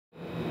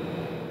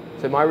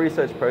So my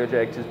research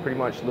project is pretty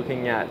much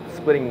looking at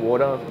splitting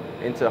water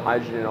into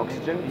hydrogen and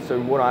oxygen. So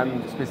what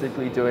I'm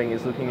specifically doing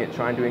is looking at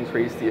trying to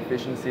increase the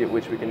efficiency at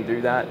which we can do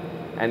that,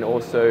 and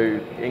also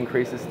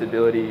increase the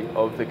stability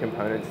of the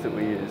components that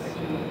we use.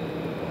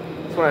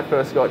 So when I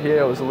first got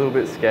here, I was a little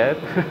bit scared,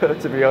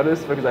 to be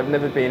honest, because I've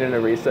never been in a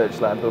research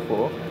lab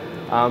before.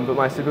 But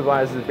my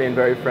supervisors have been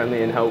very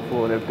friendly and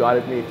helpful and have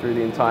guided me through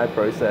the entire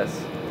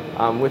process.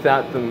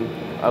 Without them,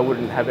 I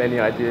wouldn't have any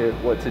idea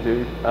what to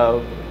do.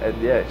 And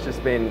yeah, it's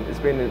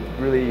been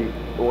a really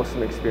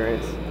awesome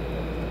experience.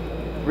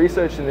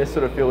 Research in this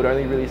sort of field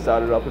only really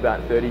started up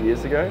about 30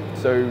 years ago.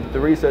 So the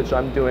research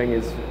I'm doing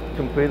is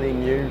completely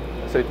new.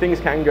 So things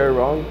can go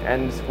wrong,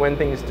 and when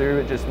things do,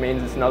 it just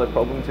means it's another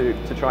problem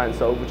to try and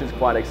solve, which is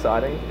quite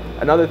exciting.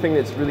 Another thing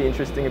that's really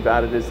interesting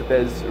about it is that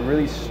there's a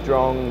really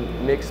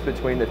strong mix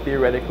between the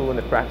theoretical and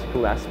the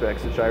practical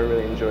aspects, which I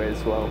really enjoy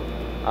as well.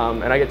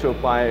 And I get to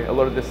apply a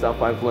lot of the stuff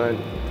I've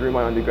learned through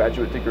my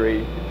undergraduate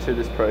degree to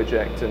this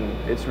project, and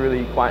it's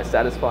really quite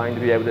satisfying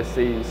to be able to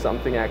see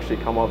something actually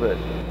come of it.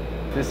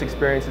 This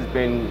experience has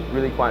been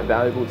really quite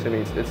valuable to me.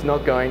 It's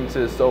not going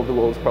to solve the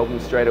world's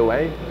problems straight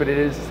away, but it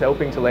is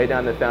helping to lay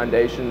down the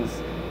foundations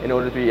in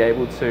order to be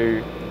able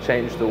to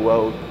change the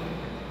world.